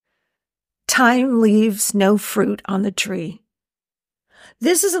Time leaves no fruit on the tree.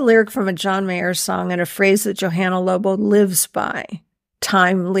 This is a lyric from a John Mayer song and a phrase that Johanna Lobo lives by.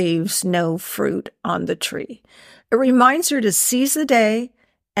 Time leaves no fruit on the tree. It reminds her to seize the day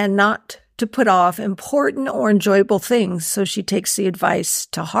and not to put off important or enjoyable things, so she takes the advice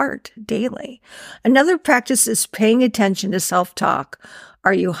to heart daily. Another practice is paying attention to self-talk.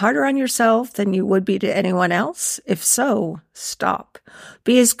 Are you harder on yourself than you would be to anyone else? If so, stop.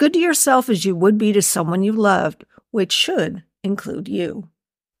 Be as good to yourself as you would be to someone you loved, which should include you.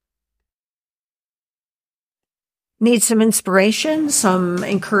 Need some inspiration, some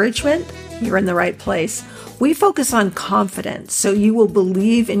encouragement? You're in the right place. We focus on confidence, so you will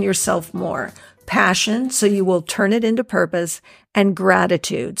believe in yourself more. Passion, so you will turn it into purpose. And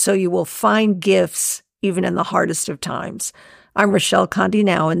gratitude, so you will find gifts even in the hardest of times. I'm Rochelle Conde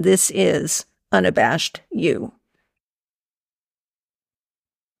now, and this is Unabashed You.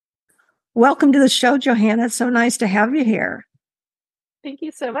 Welcome to the show, Johanna. It's so nice to have you here. Thank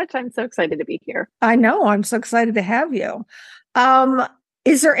you so much. I'm so excited to be here. I know. I'm so excited to have you.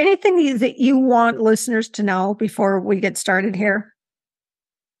 Is there anything that you want listeners to know before we get started here?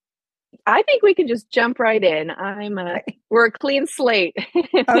 I think we can just jump right in. We're a clean slate.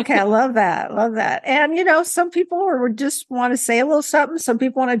 Okay, I love that. Love that. And, some people just want to say a little something. Some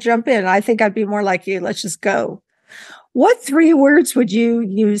people want to jump in. I think I'd be more like you. Let's just go. What 3 words would you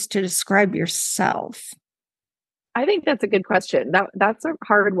use to describe yourself? I think that's a good question. That's a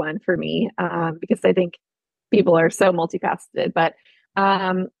hard one for me because I think people are so multifaceted. But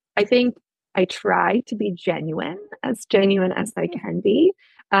I think I try to be genuine as I can be.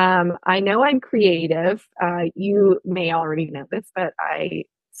 I know I'm creative. You may already know this, but I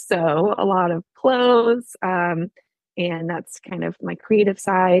sew a lot of clothes, and that's kind of my creative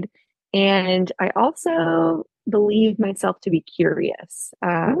side. And I also believe myself to be curious,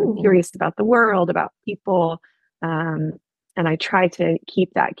 curious about the world, about people. And I try to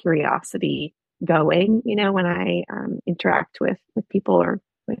keep that curiosity going, when I interact with people or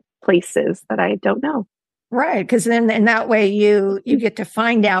with places that I don't know. Right. Because then in that way you get to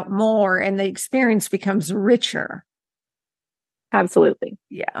find out more and the experience becomes richer. Absolutely.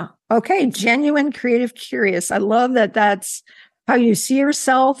 Yeah. Okay. Genuine, creative, curious. I love that that's how you see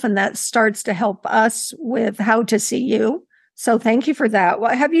yourself, and that starts to help us with how to see you. So thank you for that.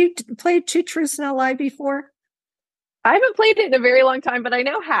 Well, have you played Two Truths and a Lie before? I haven't played it in a very long time, but I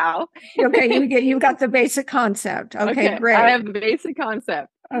know how. Okay, you've got the basic concept. Okay, great. I have the basic concept.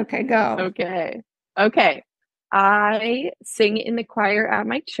 Okay, go. Okay. I sing in the choir at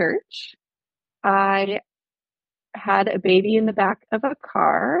my church. I had a baby in the back of a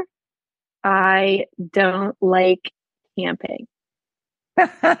car. I don't like camping.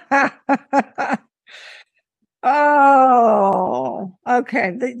 Oh,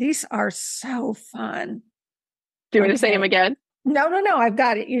 okay. These are so fun. Do you want to say them again? No. I've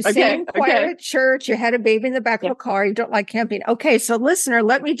got it. You sing choir at church. You had a baby in the back of a car. You don't like camping. Okay. So listener,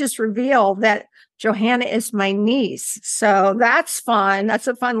 let me just reveal that Johanna is my niece. So that's fun. That's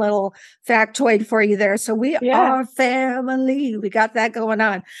a fun little factoid for you there. So we are family. We got that going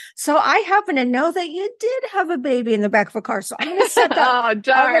on. So I happen to know that you did have a baby in the back of a car. So I'm going to set that. Oh,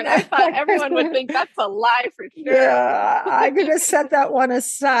 darn. I thought everyone would think that's a lie for sure. Yeah. I'm going to set that one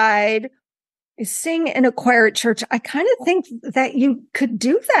aside. Sing in a choir at church. I kind of think that you could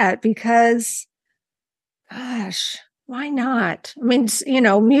do that because, gosh, why not? I mean,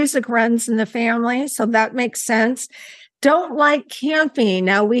 music runs in the family, so that makes sense. Don't like camping.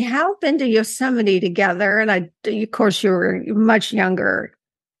 Now, we have been to Yosemite together, and of course, you were much younger.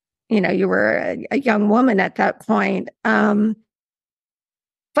 You were a young woman at that point.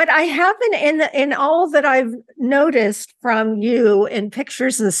 But I haven't, in all that I've noticed from you in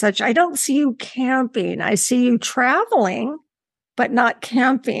pictures and such, I don't see you camping. I see you traveling, but not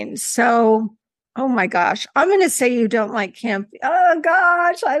camping. So, oh my gosh, I'm going to say you don't like camping. Oh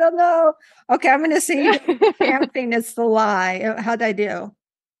gosh, I don't know. Okay, I'm going to say camping is the lie. How'd I do?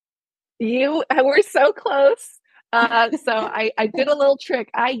 You were so close. So I did a little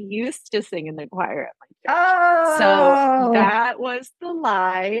trick. I used to sing in the choir at my church. So that was the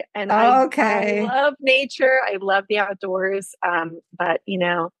lie. And I love nature. I love the outdoors. But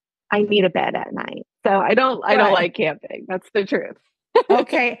I need a bed at night. So I don't like camping. That's the truth.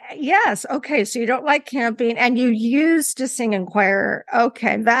 Okay. Yes. Okay. So you don't like camping and you used to sing in choir.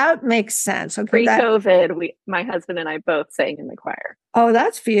 Okay. That makes sense. Okay. Pre-COVID, my husband and I both sang in the choir. Oh,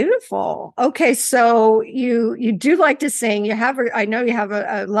 that's beautiful. Okay. So you do like to sing. I know you have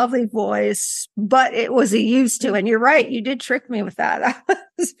a lovely voice, but it was a used to, and you're right. You did trick me with that.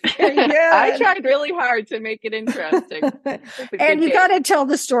 It's very I good. tried really hard to make it interesting. It's a And good you got game. to tell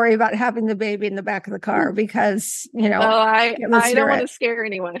the story about having the baby in the back of the car because, Oh, let's I don't hear want it. to scare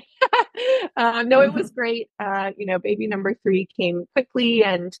anyone. No, it was great. Baby number three came quickly,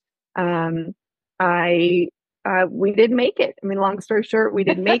 and um, I we did make it. I mean, long story short, we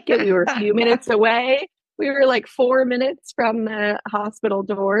did make it. We were a few minutes away. We were like 4 minutes from the hospital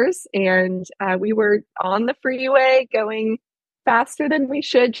doors, and we were on the freeway going faster than we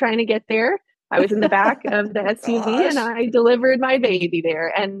should, trying to get there. I was in the back of the SUV and Gosh. I delivered my baby there.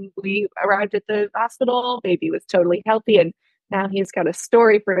 And we arrived at the hospital. Baby was totally healthy. And now he's got a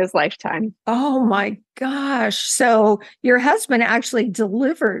story for his lifetime. Oh my gosh. So your husband actually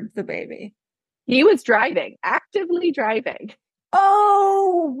delivered the baby. He was driving, actively driving.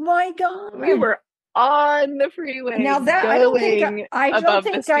 Oh my We God. were on the freeway Now that going I don't above the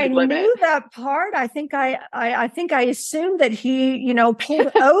think I speed limit. knew that part. I think I assumed that he,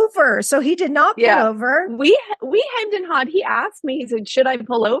 pulled over. So he did not pull Yeah. over. We hemmed and hawed. He asked me, he said, should I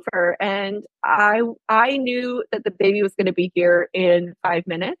pull over? And I knew that the baby was going to be here in 5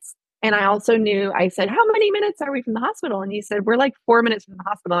 minutes. And I also knew, I said, how many minutes are we from the hospital? And he said, we're like 4 minutes from the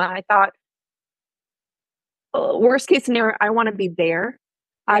hospital. And I thought, oh, worst case scenario, I want to be there.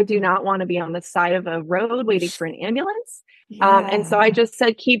 I do not want to be on the side of a road waiting for an ambulance. And so I just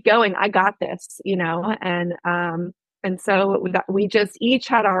said, keep going. I got this, and so we just each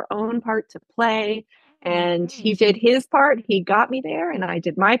had our own part to play. And he did his part. He got me there, and I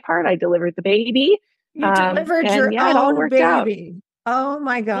did my part. I delivered the baby. You delivered And your yeah, it all own worked out. baby. Oh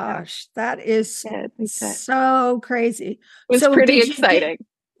my gosh. That is Yeah, so crazy. it was So pretty exciting.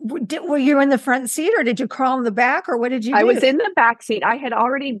 Were you in the front seat or did you crawl in the back or what did you do? I was in the back seat. I had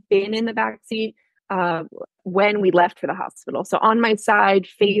already been in the back seat when we left for the hospital. So on my side,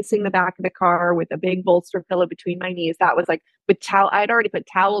 facing the back of the car with a big bolster pillow between my knees. That was like with towel. I'd already put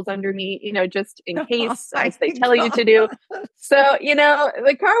towels under me, just in case, as they tell you to do. So,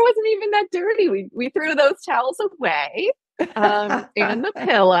 the car wasn't even that dirty. We threw those towels away and the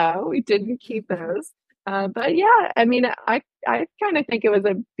pillow. We didn't keep those. But yeah, I mean, I kind of think it was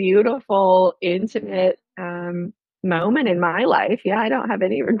a beautiful, intimate moment in my life. Yeah, I don't have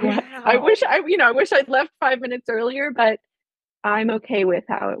any regrets. Wow. I wish I'd left 5 minutes earlier, but I'm okay with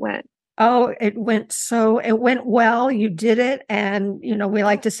how it went. Oh, it went well. You did it. And, we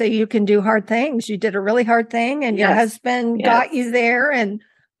like to say you can do hard things. You did a really hard thing and your husband got you there. And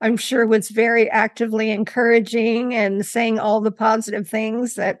I'm sure was very actively encouraging and saying all the positive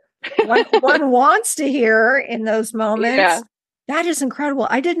things that one wants to hear in those moments. Yeah. That is incredible.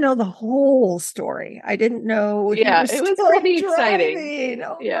 I didn't know the whole story. I didn't know. Yeah, it was pretty exciting.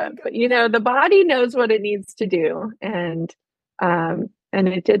 Oh yeah, but the body knows what it needs to do, and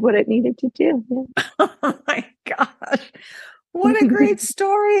it did what it needed to do. Yeah. Oh my gosh. What a great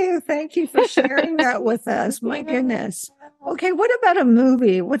story. Thank you for sharing that with us. My goodness. Okay, what about a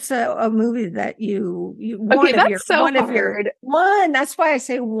movie? What's a movie that you okay, that's so hard. One. That's why I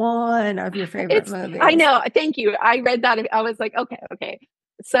say one of your favorite movies. I know. Thank you. I read that. I was like, okay.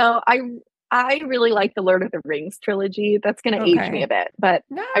 So I really like the Lord of the Rings trilogy. That's going to age me a bit, but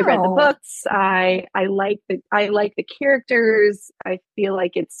I read the books. I like the characters. I feel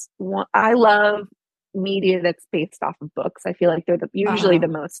like I love media that's based off of books. I feel like they're usually the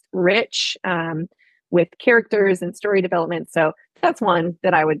most rich with characters and story development. So that's one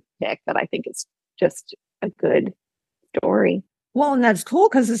that I would pick that I think is just a good story. Well, and that's cool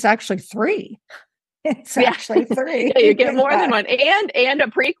because it's actually three. It's actually three. Yeah, you get more than one, and a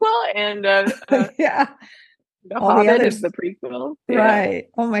prequel, and yeah. The Hobbit is the prequel. Yeah. Right.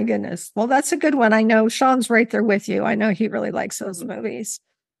 Oh my goodness. Well, that's a good one. I know Sean's right there with you. I know he really likes those movies.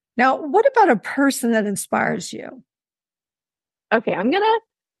 Now, what about a person that inspires you? Okay, I'm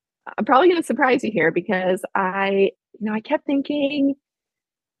probably gonna surprise you here because I kept thinking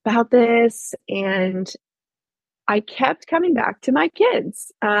about this and I kept coming back to my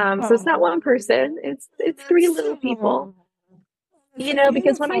kids. So it's not one person; it's three little people.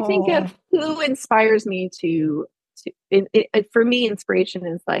 Because when I think of who inspires me for me, inspiration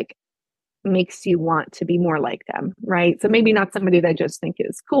is like makes you want to be more like them, right? So maybe not somebody that I just think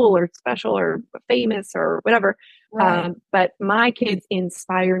is cool or special or famous or whatever. Right. But my kids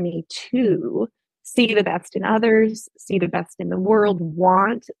inspire me to see the best in others, see the best in the world,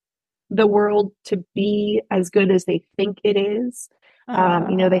 want the world to be as good as they think it is.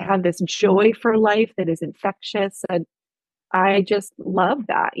 They have this joy for life that is infectious. And I just love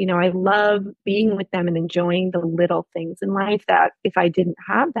that. I love being with them and enjoying the little things in life that if I didn't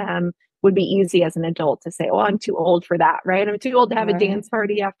have them, would be easy as an adult to say, oh, I'm too old for that, right? I'm too old to have a dance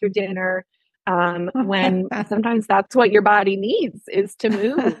party after dinner. when sometimes that's what your body needs is to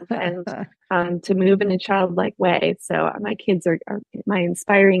move and to move in a childlike way. So my kids are my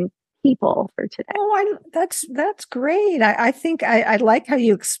inspiring people for today. Oh, that's great. I think I like how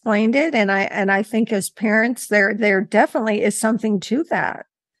you explained it, and I think as parents, there definitely is something to that.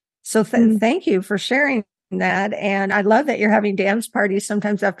 So thank you for sharing that, and I love that you're having dance parties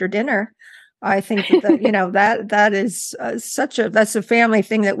sometimes after dinner. I think that is that's a family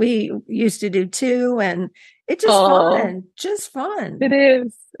thing that we used to do too, and it's just fun. It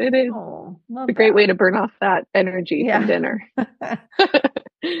is. It is. Oh, it's a great way to burn off that energy from dinner.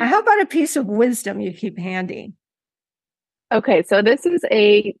 How about a piece of wisdom you keep handy? Okay, so this is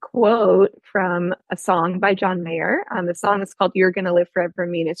a quote from a song by John Mayer. The song is called "You're Gonna Live Forever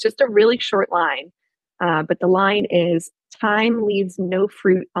in Me," and it's just a really short line, but the line is, "Time leaves no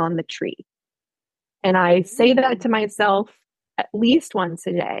fruit on the tree." And I say that to myself at least once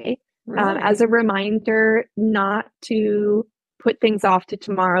a day, as a reminder not to put things off to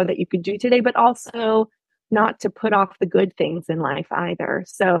tomorrow that you could do today, but also not to put off the good things in life either.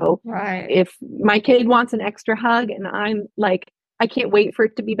 So if my kid wants an extra hug and I'm like, I can't wait for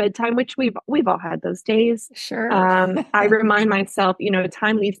it to be bedtime, which we've all had those days. Sure. I remind myself,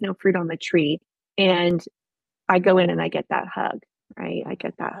 time leaves no fruit on the tree. And I go in and I get that hug, right? I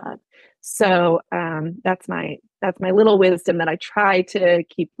get that hug. So that's my little wisdom that I try to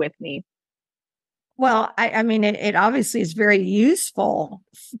keep with me. Well, I mean, it obviously is very useful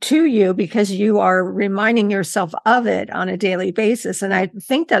to you because you are reminding yourself of it on a daily basis. And I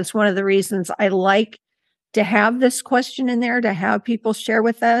think that's one of the reasons I like to have this question in there, to have people share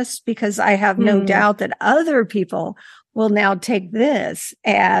with us, because I have no doubt that other people will now take this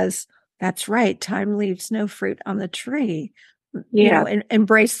as, that's right, time leaves no fruit on the tree.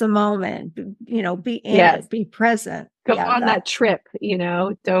 Embrace the moment, be in it, be present. Go on that trip,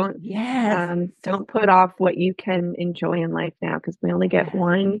 don't put off what you can enjoy in life now, because we only get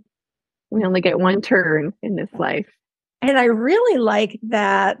one turn in this life. And I really like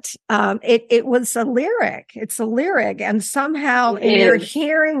that it was a lyric. It's a lyric. And somehow you're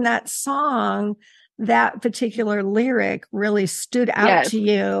hearing that song, that particular lyric really stood out to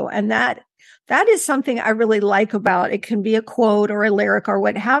you. And that is something I really like about it. Can be a quote or a lyric or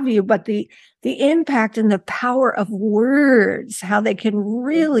what have you, but the impact and the power of words, how they can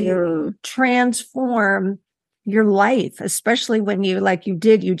really transform your life, especially when you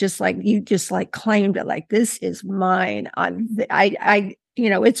just claimed it, like, this is mine.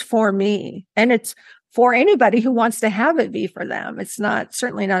 It's for me, and it's for anybody who wants to have it be for them. It's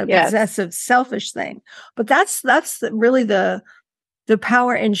certainly not a possessive, selfish thing, but that's really the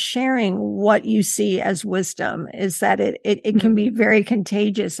power in sharing what you see as wisdom, is that it can be very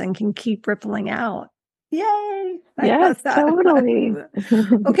contagious and can keep rippling out. Yay. Yes, totally.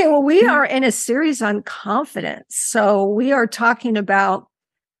 Okay, well, we are in a series on confidence. So we are talking about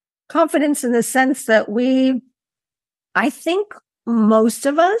confidence in the sense that I think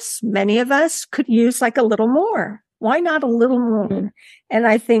many of us could use like a little more. Why not a little more? And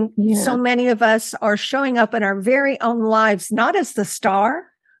I think so many of us are showing up in our very own lives, not as the star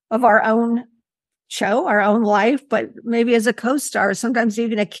of our own show, our own life, but maybe as a co-star, sometimes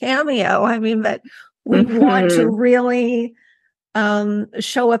even a cameo. I mean, but we want to really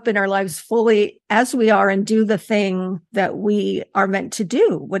show up in our lives fully as we are and do the thing that we are meant to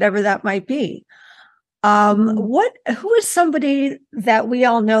do, whatever that might be. Who is somebody that we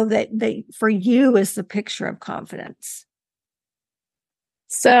all know that for you is the picture of confidence?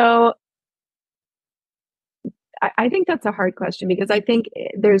 So I think that's a hard question, because I think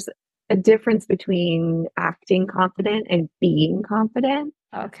there's a difference between acting confident and being confident.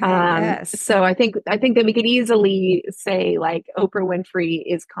 Okay. Yes. So I think that we could easily say, like, Oprah Winfrey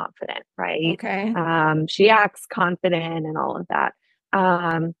is confident, right? Okay. She acts confident and all of that.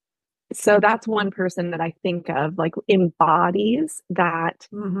 So that's one person that I think of, like, embodies that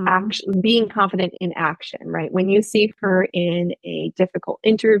action, being confident in action, right? When you see her in a difficult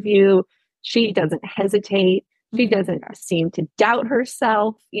interview, she doesn't hesitate. She doesn't seem to doubt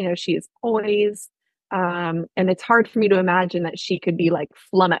herself. She is poised. And it's hard for me to imagine that she could be like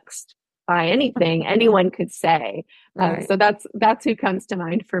flummoxed by anything anyone could say. So that's who comes to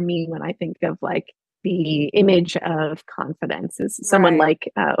mind for me when I think of like the image of confidence, is someone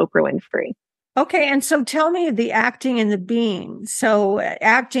like Oprah Winfrey. Okay. And so tell me the acting and the being. So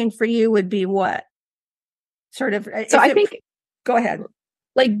acting for you would be what? Sort of. So I think. Go ahead.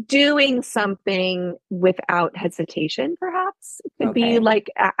 Like doing something without hesitation, perhaps. It could be like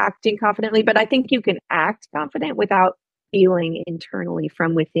acting confidently, but I think you can act confident without feeling internally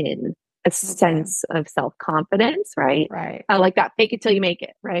from within a sense of self-confidence, right? Right. Like that fake it till you make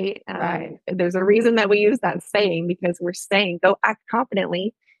it, right? Right. There's a reason that we use that saying, because we're saying go act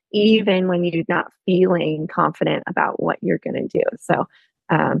confidently, even when you're not feeling confident about what you're going to do. So,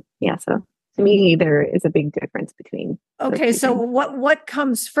 yeah, so to me, there is a big difference between Okay, so what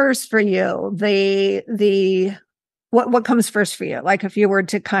comes first for you? What comes first for you? Like if you were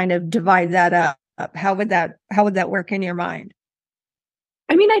to kind of divide that up, how would that work in your mind?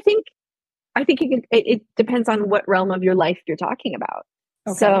 I mean, I think it depends on what realm of your life you're talking about.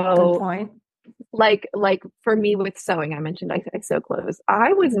 Okay, good So, point. like for me with sewing, I mentioned I sew clothes.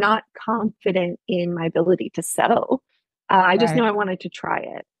 I was not confident in my ability to sew. I just knew Right. I wanted to try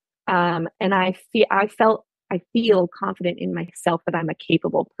it, and I feel confident in myself that I'm a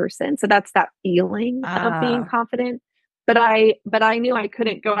capable person. So that's that feeling of being Ah, confident. But I knew I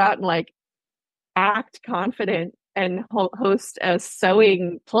couldn't go out and like act confident and host a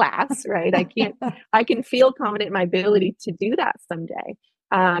sewing class, right? I can feel confident in my ability to do that someday.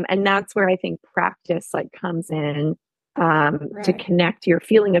 And that's where I think practice like comes in, to right. connect your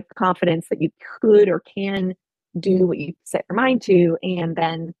feeling of confidence that you could or can do what you set your mind to, and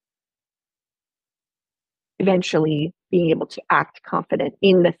then eventually being able to act confident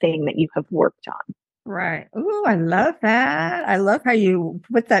in the thing that you have worked on. Right. Ooh, I love that. I love how you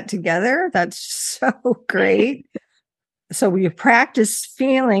put that together. That's so great. So you practice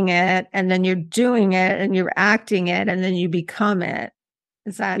feeling it and then you're doing it and you're acting it and then you become it.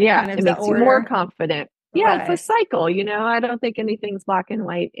 Is that Yeah, kind of it the makes you more order? confident. Yeah, it's a Right. cycle, you know. I don't think anything's black and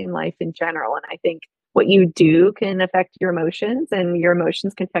white in life in general. And I think what you do can affect your emotions, and your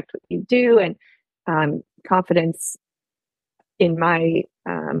emotions can affect what you do. And confidence in my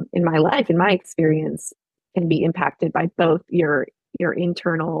life, in my experience, can be impacted by both your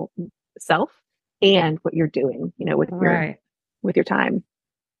internal self and what you're doing, you know, Right. with your time.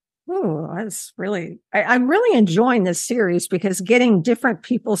 Ooh, that's really, I'm really enjoying this series because getting different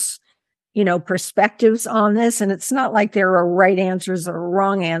people's, perspectives on this. And it's not like there are right answers or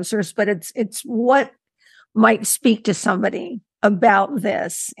wrong answers, but it's what might speak to somebody about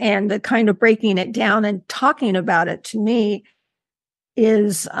this, and the kind of breaking it down and talking about it to me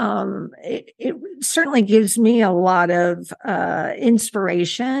is it certainly gives me a lot of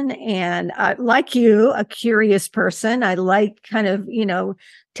inspiration. And like you, a curious person, I like kind of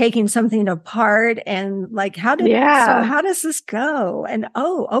taking something apart and like Yeah. how does this go, and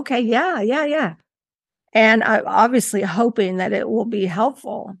oh, okay, yeah, yeah, yeah. And I obviously hoping that it will be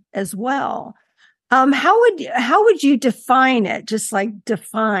helpful as well. How would you define it? Just like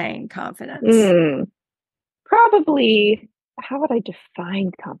define confidence. Mm, probably, how would I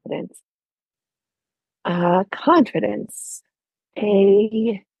define confidence? Confidence,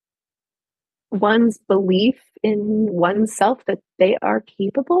 a one's belief in oneself that they are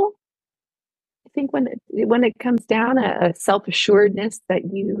capable. I think when it comes down, a self assuredness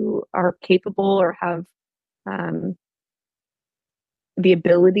that you are capable or have um, the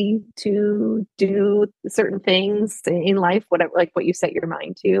ability to do certain things in life, whatever, like what you set your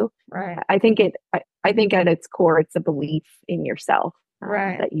mind to. Right. I think at its core, it's a belief in yourself,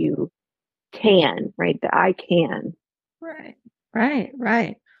 Right. that you can, right? That I can. Right. Right.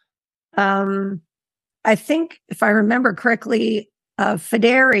 Right. Um, I think if I remember correctly,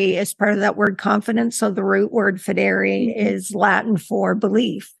 fidere is part of that word confidence. So the root word fidere Mhm. is Latin for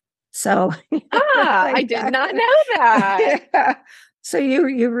belief. So Ah, I did yeah. not know that. Yeah. So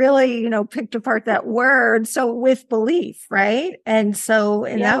you really, picked apart that word. So with belief, right? And so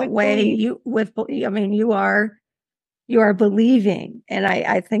in Yeah, that with way, belief. I mean, you are believing. And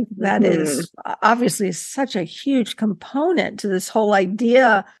I think that Hmm. is obviously such a huge component to this whole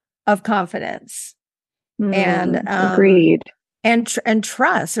idea of confidence and Agreed. and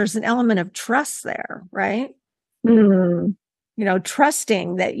trust. There's an element of trust there, right? Hmm.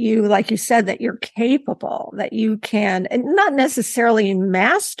 Trusting that you, like you said, that you're capable, that you can, and not necessarily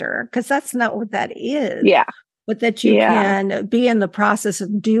master, because that's not what that is, Yeah, but that you yeah. can be in the process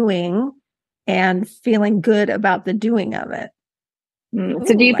of doing and feeling good about the doing of it.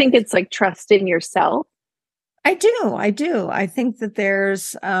 So do Ooh, you think it's like trust in yourself? I do. I do. I think that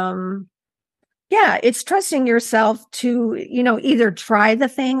there's, yeah, it's trusting yourself to, either try the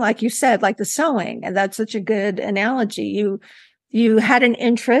thing, like you said, like the sewing. And that's such a good analogy. You had an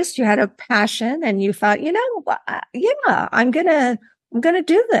interest, you had a passion, and you thought, yeah, I'm going to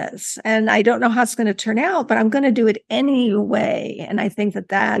do this. And I don't know how it's going to turn out, but I'm going to do it anyway. And I think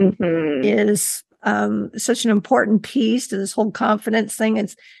that Hmm. is such an important piece to this whole confidence thing.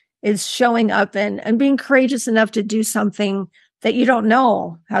 Is showing up and being courageous enough to do something that you don't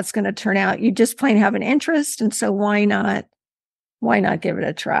know how it's going to turn out. You just plain have an interest. And so why not why not give it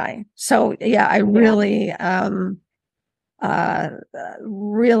a try? So yeah, I really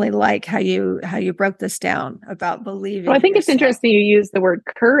like how you broke this down about Well, believing I in think it's yourself. interesting you use the word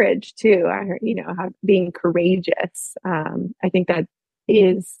courage too. I heard, being courageous. I think that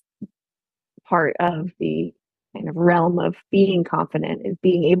is part of the kind of realm of being confident is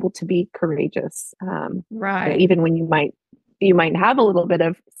being able to be courageous. Right. Even when you might have a little bit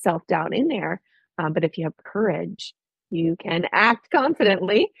of self-doubt in there, but if you have courage, you can act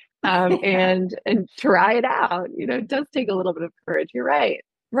confidently, Yeah. and try it out. It does take a little bit of courage. You're right.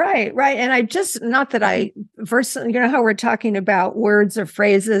 Right, right. And I just, not that I, first, how we're talking about words or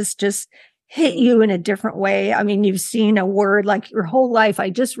phrases just hit you in a different way. I mean, you've seen a word like your whole life. I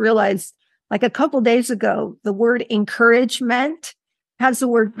just realized like a couple days ago, the word encouragement has the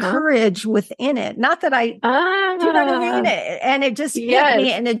word Huh? courage within it. Not that I, do you know what I mean? Ah, And it just hit yes.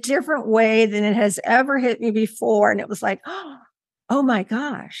 me in a different way than it has ever hit me before. And it was like, oh my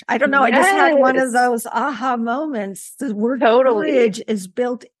gosh. I don't know. I just had one of Yes. those aha moments. The word Totally. courage is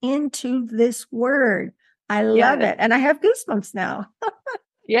built into this word. I love Yes. it. And I have goosebumps now.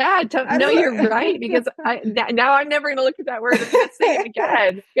 Yeah, I no, you're love right because now I'm never going to look at that word. I'm going to say it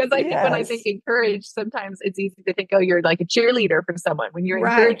again because I think when I think Yes. encourage, sometimes it's easy to think, oh, you're like a cheerleader for someone. When you're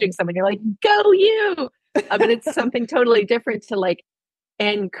Right. encouraging someone, you're like, go you. But it's something totally different to like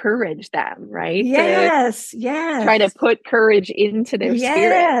encourage them, right? To Yes. try to Yes. put courage into their spirit.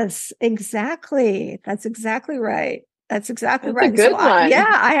 Yes, exactly. That's exactly right. That's exactly That's a right. So good one.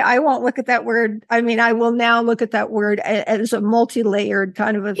 I won't look at that word. I mean, I will now look at that word as a multi-layered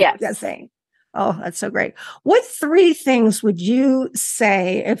kind of a Yes. thing. Oh, that's so great. What three things would you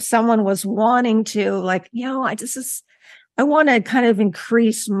say if someone was wanting to like, I want to kind of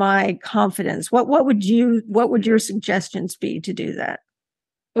increase my confidence. What would your suggestions be to do that?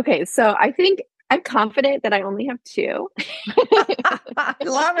 Okay, so I think I'm confident that I only have two. I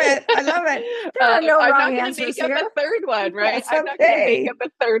love it. I love it. There are no I'm wrong not going to answers make up a here. third one, right? That's I'm not going to make okay. up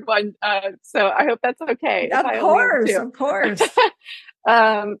a third one. So I hope that's okay if Of I only have course, two. of course.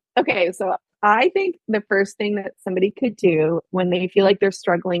 Okay, so I think the first thing that somebody could do when they feel like they're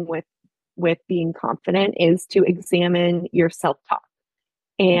struggling with being confident is to examine your self-talk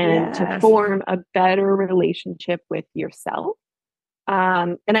and to Yes. form a better relationship with yourself.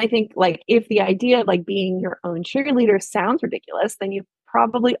 And I think like if the idea of like being your own cheerleader sounds ridiculous, then you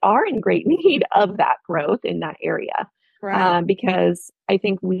probably are in great need of that growth in that area. Right. Because I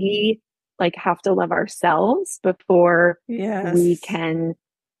think we like have to love ourselves before we Yes. can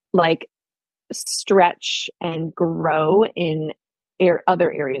like stretch and grow in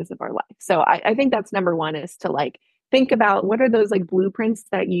other areas of our life. So I think that's number one is to like think about what are those like blueprints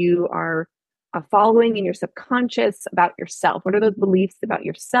that you are following in your subconscious about yourself? What are those beliefs about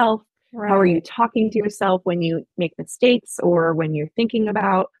yourself? How are you Right. talking to yourself when you make mistakes or when you're thinking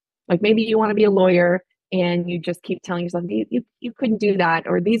about like maybe you want to be a lawyer and you just keep telling yourself you couldn't do that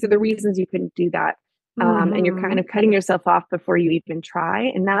or these are the reasons you couldn't do that and you're kind Hmm. of cutting yourself off before you even try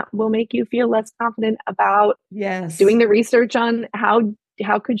and that will make you feel less confident about doing Yes. the research on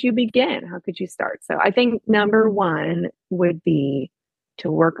how could you begin, how could you start. So I think number one would be to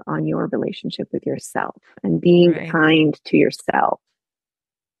work on your relationship with yourself and being Right. kind to yourself.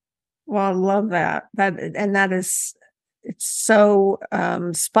 Well, I love that. That is it's so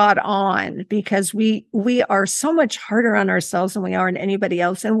spot on because we are so much harder on ourselves than we are on anybody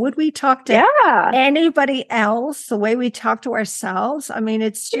else. And would we talk to Yeah, anybody else the way we talk to ourselves? I mean,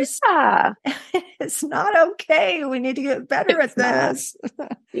 it's just yeah, it's not okay. We need to get better it's at not. this.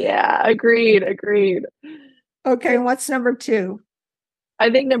 Yeah, agreed. Okay, what's number two? I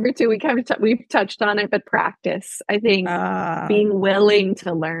think number two, we kind of we've touched on it, but practice. I think Ah, being willing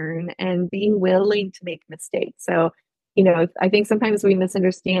to learn and being willing to make mistakes. So, I think sometimes we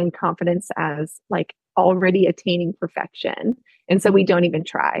misunderstand confidence as like already attaining perfection. And so we don't even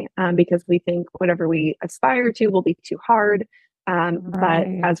try because we think whatever we aspire to will be too hard. But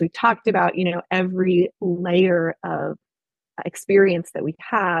right, as we talked about, every layer of experience that we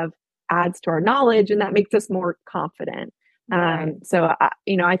have adds to our knowledge and that makes us more confident. right.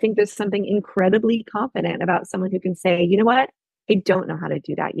 I think there's something incredibly confident about someone who can say, you know what, I don't know how to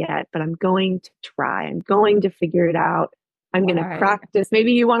do that yet, but I'm going to try. I'm going to figure it out. I'm going to Right. practice.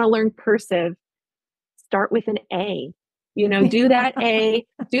 Maybe you want to learn cursive, start with an A. Do that A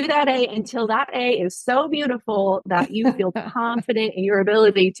until that A is so beautiful that you feel confident in your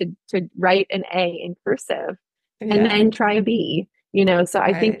ability to write an A in cursive and Yeah, then try a B. So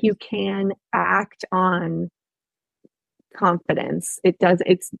I think right. you can act on confidence.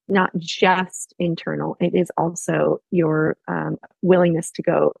 It's not just internal, it is also your willingness to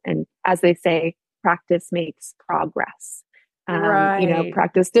go. And as they say, practice makes progress. Right.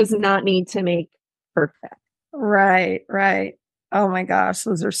 Practice does not need to make perfect. Right. Right. Oh my gosh.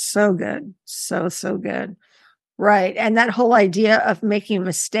 Those are so good. So, so good. Right. And that whole idea of making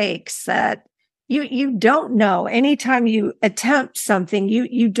mistakes that you don't know. Anytime you attempt something,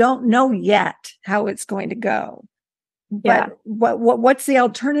 you don't know yet how it's going to go. Yeah. But what's the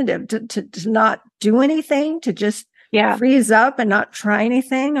alternative? To not do anything, to just Yeah. freeze up and not try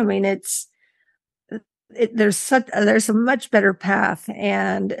anything? I mean, there's a much better path,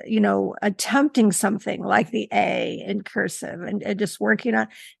 and attempting something like the A in cursive and just working on,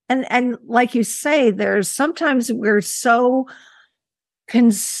 and like you say, there's sometimes we're so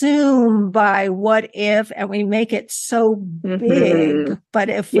consumed by what if, and we make it so big. But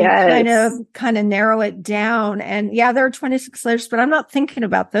if we kind of narrow it down, and there are 26 letters, but I'm not thinking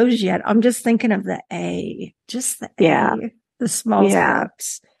about those yet. I'm just thinking of the A, just the A, the small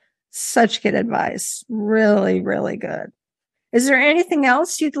steps. Such good advice. Really, really good. Is there anything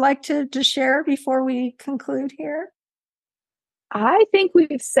else you'd like to share before we conclude here? I think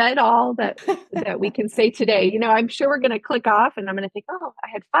we've said all that we can say today. I'm sure we're going to click off and I'm going to think, oh, I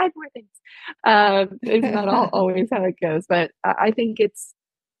had 5 more things. It's not always how it goes, but I think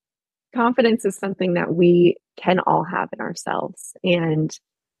confidence is something that we can all have in ourselves. And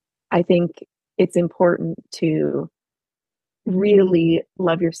I think it's important to really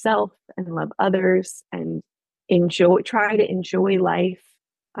love yourself and love others and try to enjoy life,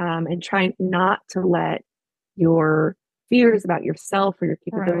 and try not to let your fears about yourself or your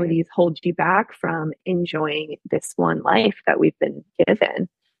capabilities hold you back from enjoying this one life that we've been given.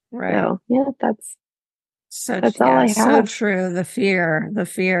 Right. So that's all I have. So true. The fear,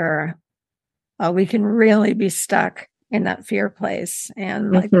 we can really be stuck in that fear place.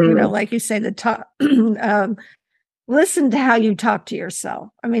 And like you say, the top, listen to how you talk to yourself.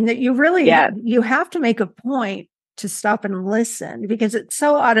 I mean, that you really, you have to make a point to stop and listen, because it's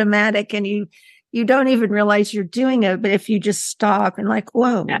so automatic and you don't even realize you're doing it. But if you just stop and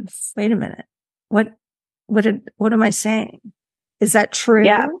whoa, wait a minute, what am I saying? Is that true?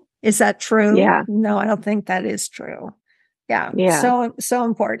 Yeah. Is that true? Yeah. No, I don't think that is true. Yeah. So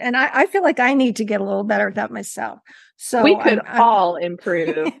important. And I feel like I need to get a little better at that myself. So we could all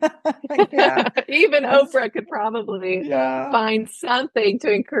improve. Even Oprah could probably find something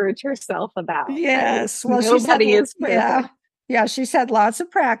to encourage herself about. Yes. Well, nobody is perfect. Yeah, she's had lots of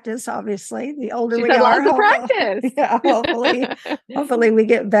practice, obviously. The older she's we had are, lots of practice. Hopefully we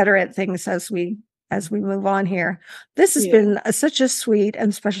get better at things as we move on here. This has been such a sweet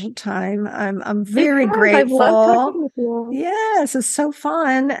and special time. I'm very grateful. I've loved talking with you. Yes, it's so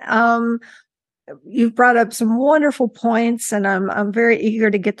fun. You've brought up some wonderful points, and I'm very eager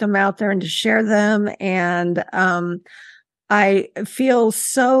to get them out there and to share them. And I feel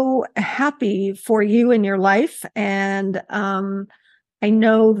so happy for you in your life. And I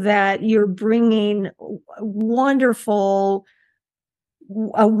know that you're bringing a wonderful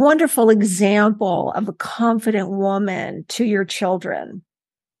example of a confident woman to your children.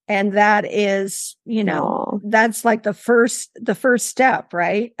 And that is, that's like the first step,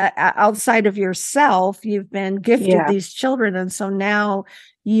 right? Outside of yourself, you've been gifted these children. And so now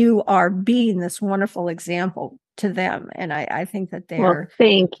you are being this wonderful example to them. And I think that well,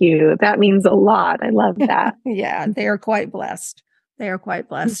 thank you. That means a lot. I love that. They are quite blessed. They are quite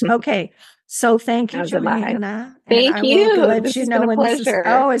blessed. Okay. So thank you, Johanna. Thank you. Let this you has know been a when pleasure.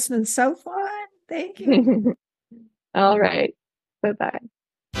 It's been so fun. Thank you. All right. Bye-bye.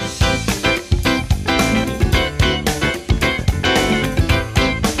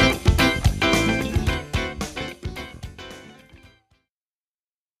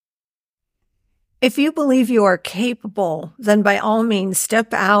 If you believe you are capable, then by all means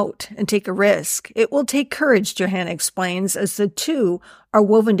step out and take a risk. It will take courage, Johanna explains, as the two are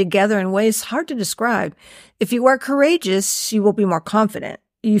woven together in ways hard to describe. If you are courageous, you will be more confident.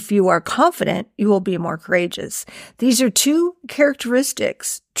 If you are confident, you will be more courageous. These are two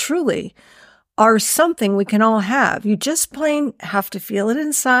characteristics, truly, are something we can all have. You just plain have to feel it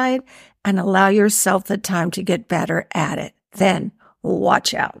inside and allow yourself the time to get better at it. Then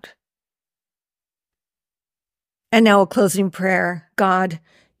watch out. And now a closing prayer. God,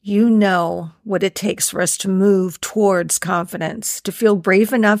 you know what it takes for us to move towards confidence, to feel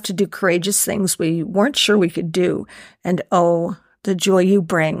brave enough to do courageous things we weren't sure we could do. And oh, the joy you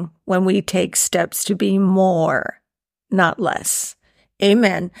bring when we take steps to be more, not less.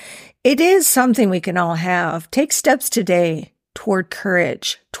 Amen. It is something we can all have. Take steps today toward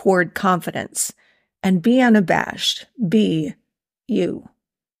courage, toward confidence, and be unabashed. Be you.